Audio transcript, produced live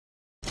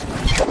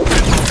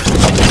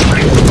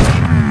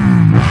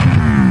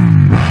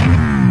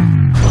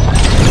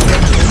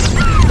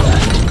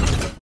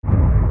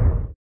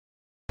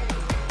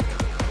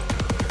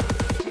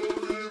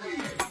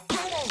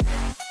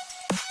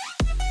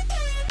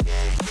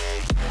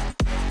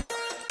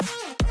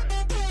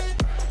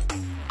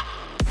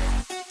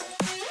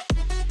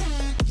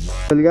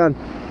tá ligado?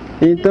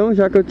 Então,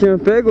 já que eu tinha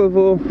pego, eu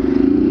vou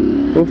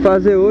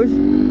fazer hoje.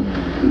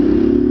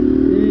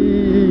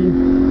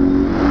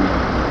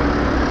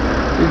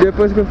 E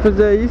depois que eu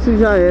fizer isso,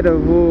 já era. Eu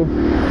vou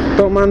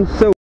tomar no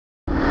seu.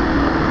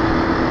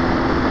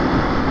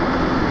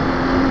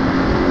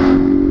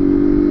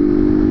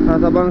 Ela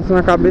tá balançando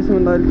a cabeça,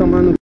 mandar ele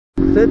tomar no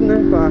cedo, né?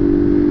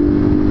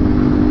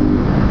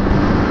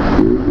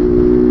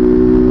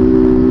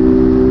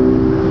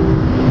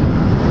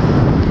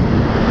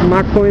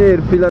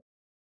 Maconheiro, filha.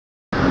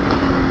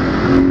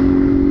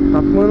 Tá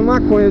fumando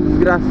maconha,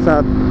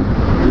 desgraçado.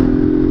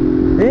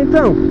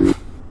 Então.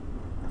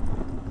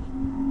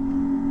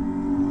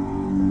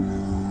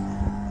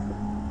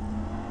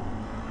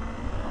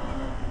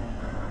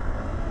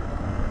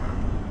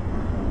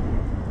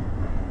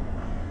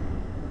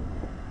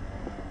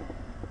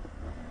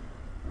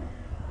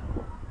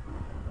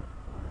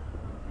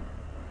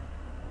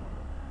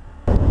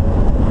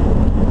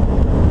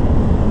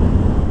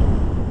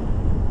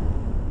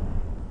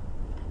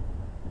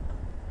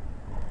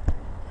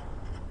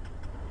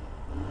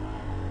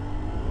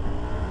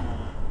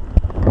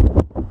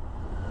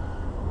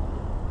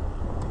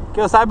 Que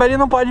eu saiba, ali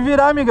não pode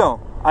virar, amigão.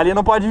 Ali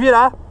não pode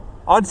virar.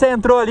 Onde você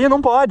entrou ali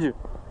não pode.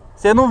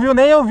 Você não viu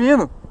nem eu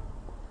vindo.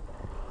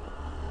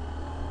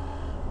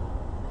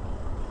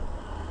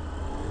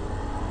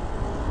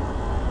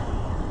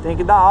 Tem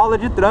que dar aula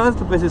de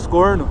trânsito pra esses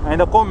cornos.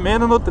 Ainda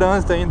comendo no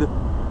trânsito ainda.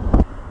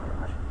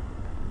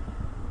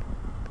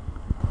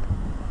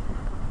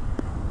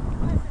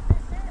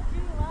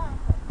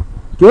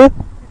 Quê?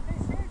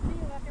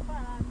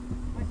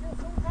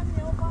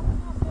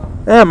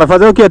 É, mas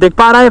fazer o quê? Tem que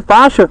parar em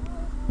faixa?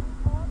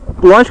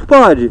 Lógico que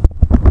pode.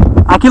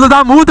 Aquilo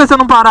dá multa se eu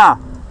não parar.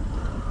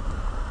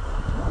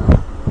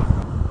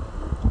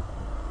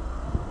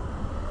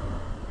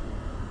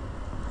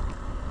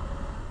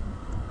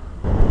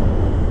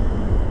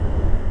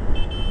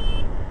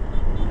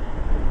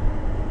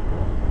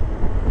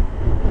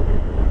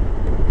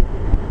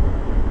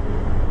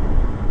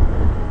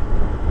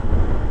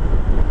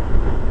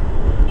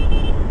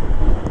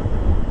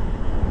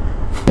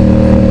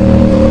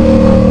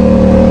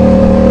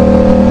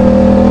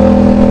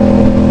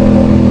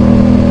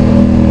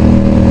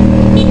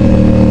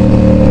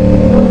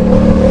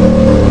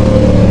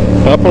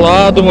 Vai pro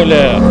lado,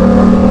 mulher.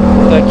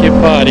 Puta que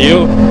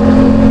pariu. O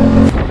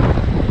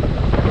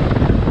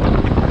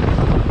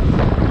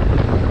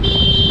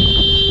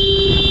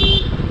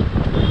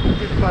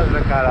que faz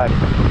na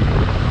caralho?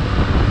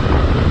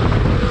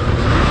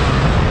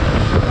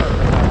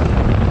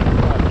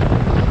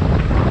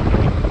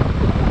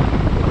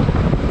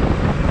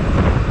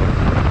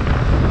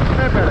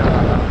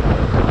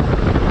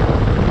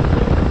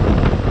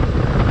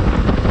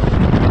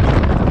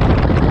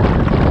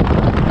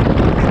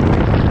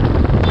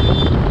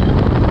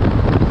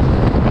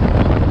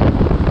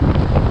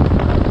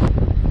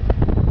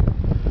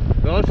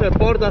 Se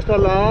porta hasta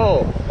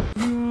lado.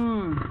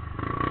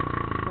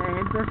 É a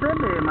gente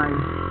perceber, mas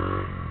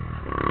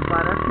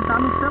parece que tá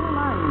no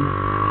celular ainda.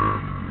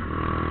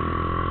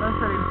 Só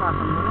esperar ele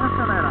passar, não vou nem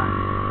acelerar.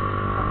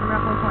 Só pra me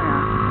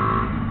acompanhar.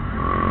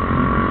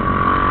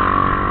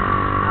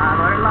 Ah,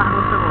 agora ele largou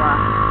o celular.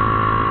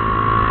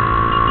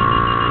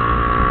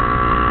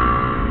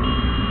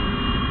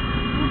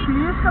 O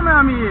pisca, meu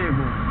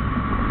amigo.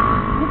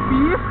 O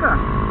pisca.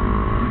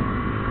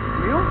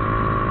 Viu?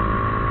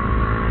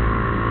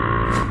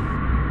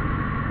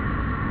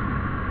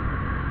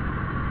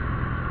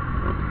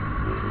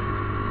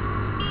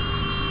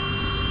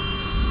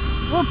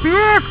 O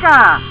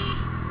pisca!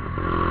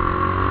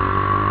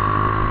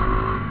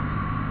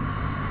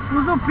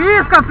 Usa o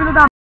pisca, filho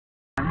da...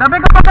 Ainda bem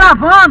que eu tô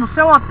gravando,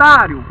 seu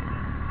otário!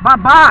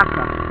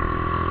 Babaca!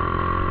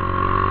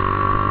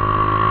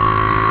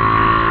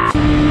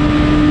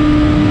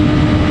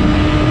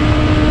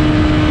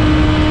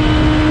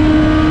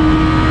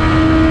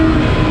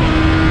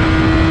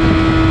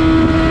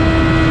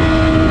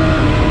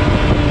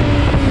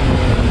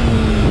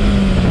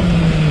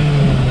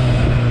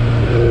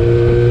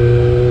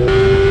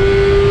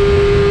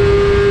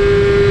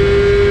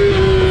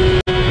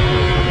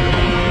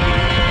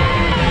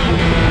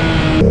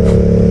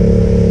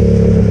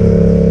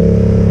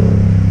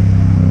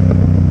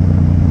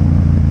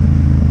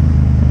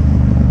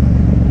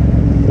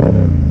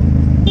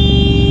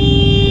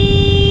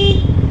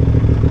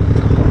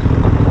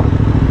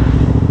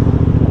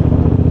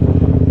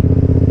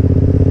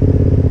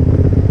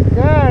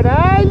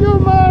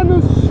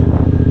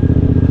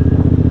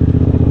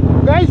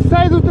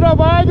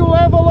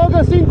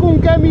 assim com um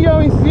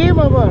caminhão em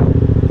cima, mano.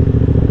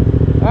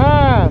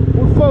 Ah,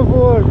 por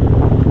favor.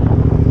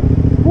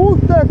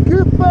 Puta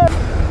que pariu.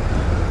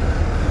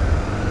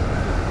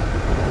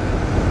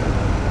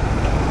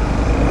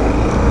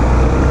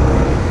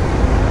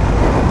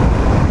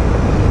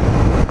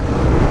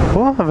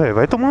 Porra, velho,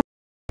 vai tomar.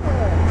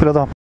 Filha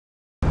da...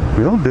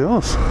 Meu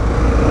Deus.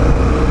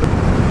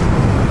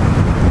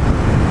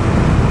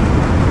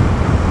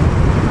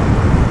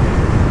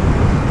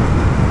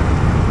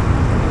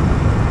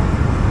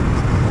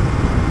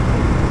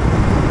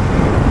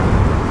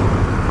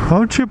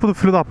 Olha o tipo do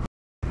filho da p.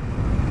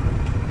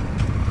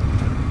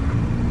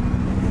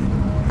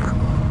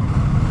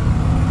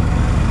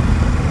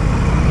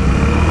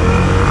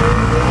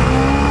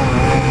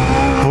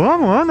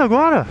 Vamos, anda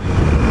agora.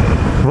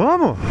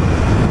 Vamos.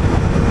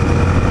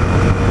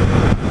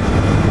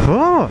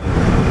 Vamos.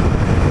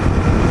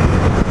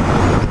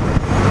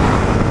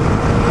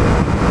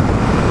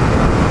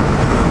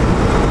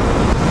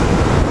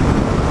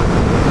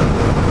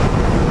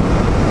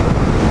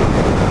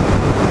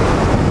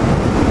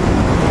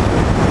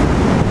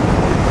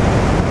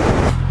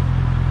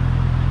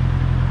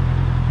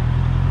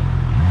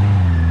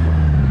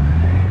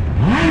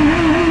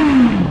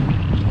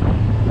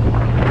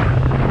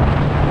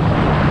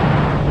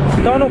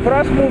 Então no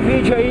próximo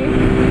vídeo aí,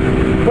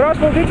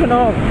 próximo vídeo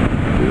não,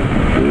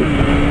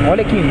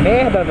 olha que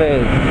merda,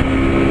 velho.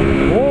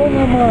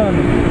 Porra,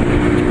 mano.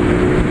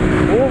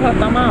 Porra,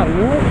 tá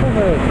maluco,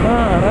 velho.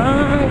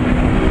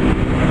 Caralho.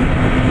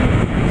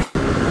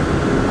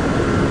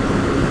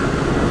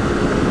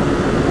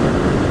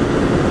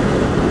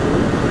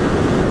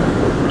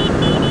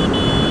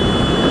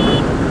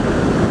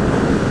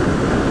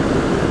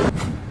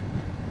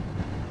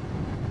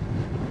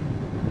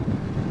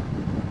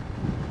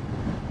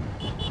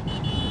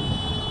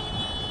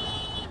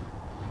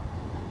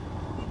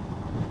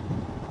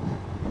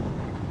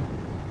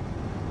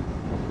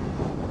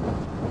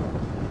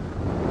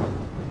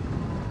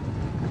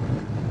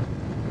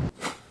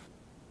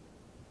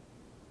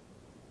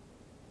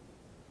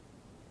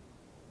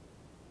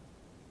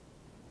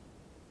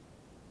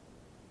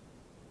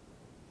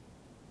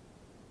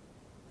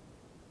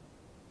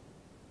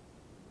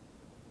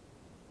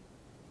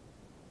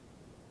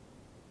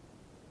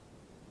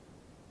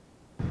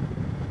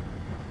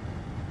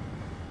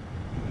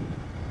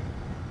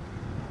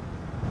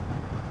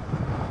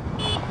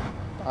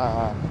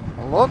 Ah,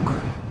 louco? Um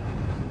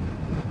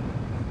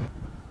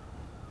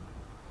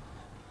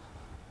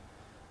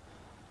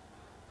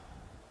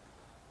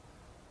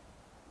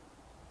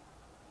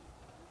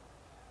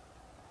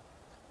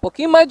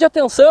pouquinho mais de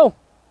atenção.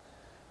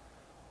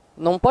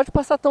 Não pode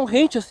passar tão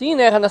rente assim,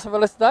 né? Nessa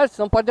velocidade,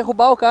 senão pode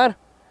derrubar o cara.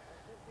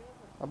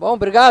 Tá bom?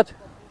 Obrigado.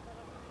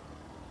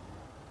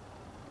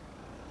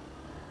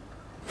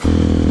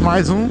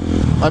 Mais um.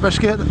 Vai pra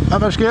esquerda, vai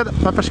pra esquerda,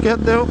 vai pra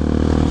esquerda, deu.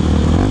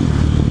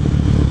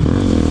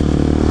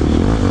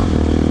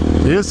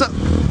 Isso.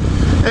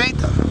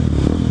 Eita.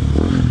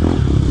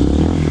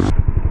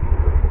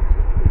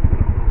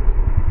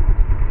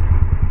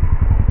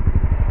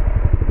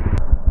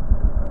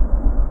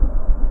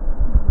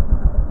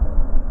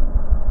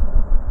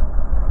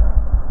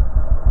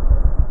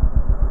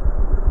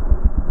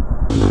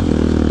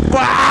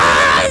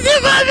 Quase,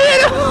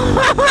 família!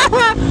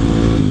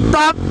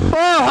 Tá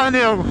porra,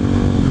 nego!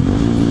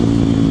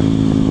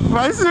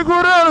 Vai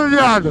segurando,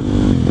 viado!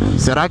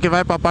 Será que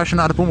vai pra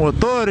apaixonado por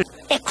motores?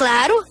 É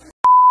claro!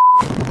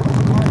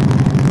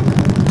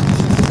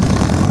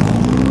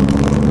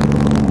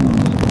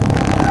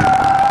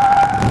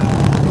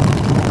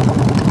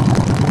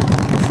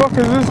 What the fuck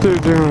is this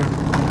dude doing?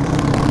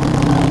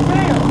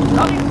 Damn!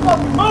 How do you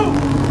fucking move?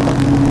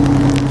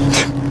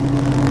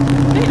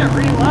 These are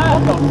pretty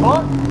loud. What the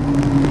fuck?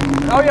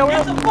 Oh yeah,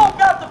 get the fuck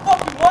out the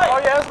fucking way! Oh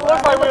yeah, this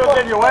looks like we was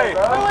in your way. Who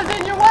was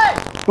in your way?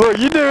 Look,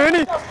 you doing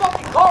it? There's a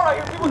fucking car right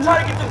here. People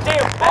trying to get this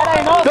damn. That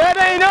ain't us. That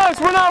ain't us.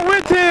 We're not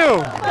with him.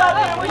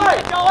 Goddamn, we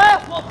get your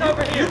ass whooped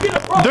over here. You get a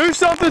front. Do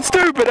something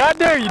stupid. I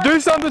dare you. Do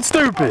something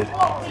stupid.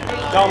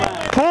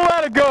 Pull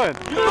out a gun.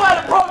 You had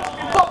a approach.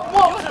 You fucking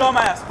want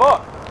dumbass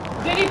fuck.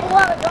 Did he pull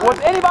out a gun? Was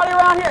anybody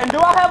around here? And do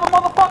I have a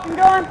motherfucking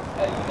gun?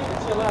 Hey, you need to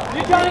chill out.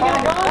 You trying to get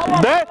a gun?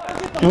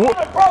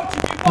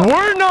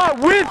 We're not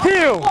with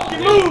him.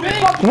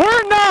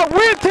 We're not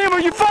with him. Are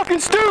you fucking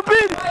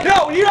stupid?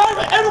 No, you know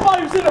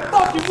everybody was in the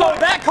fucking boat.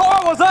 That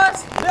car was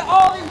us.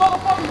 All these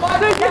motherfucking bikes.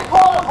 That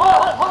car was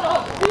us.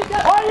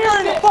 Why are you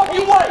in the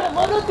fucking way? A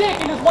little dick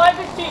and his wife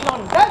is cheating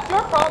on him. That's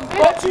your problem, bitch.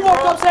 What you want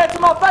to come say it to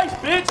my face,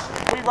 bitch?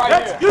 We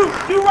right here.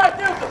 You right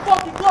there with the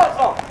fucking gloves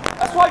on.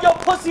 That's why your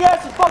pussy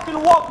ass is fucking to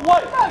walk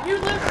away. No, you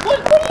live.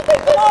 What do you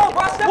think this?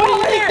 What do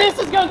you think this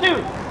is gonna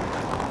do?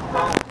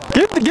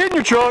 Get in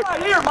your truck.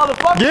 Right here,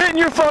 motherfucker. Get in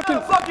your fucking.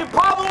 You got a fucking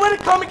problem with it?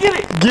 Come and get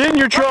it. Get in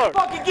your truck.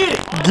 Fucking get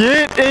it.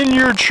 Get in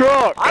your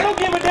truck. I don't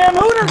give a damn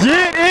hooter.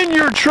 Get in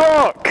your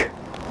truck.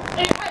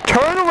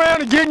 Turn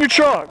around and get in your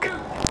truck.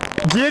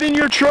 Get in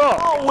your truck.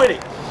 On with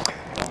it.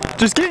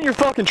 Just get in your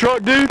fucking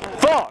truck, dude.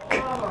 Fuck.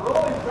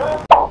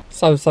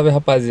 Salve, salve,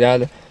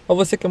 rapaziada. Pra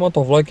você que é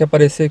motovlog e quer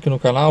aparecer aqui no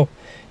canal,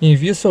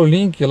 envie seu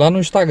link lá no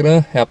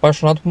Instagram, é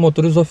Apaixonado por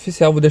Motores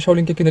Oficial. Vou deixar o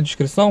link aqui na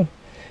descrição.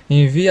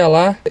 Envia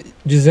lá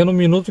dizendo o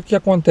minuto que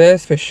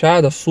acontece,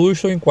 fechada,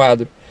 susto ou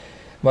enquadro.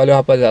 Valeu,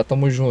 rapaziada,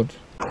 tamo junto.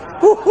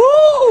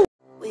 Uhul!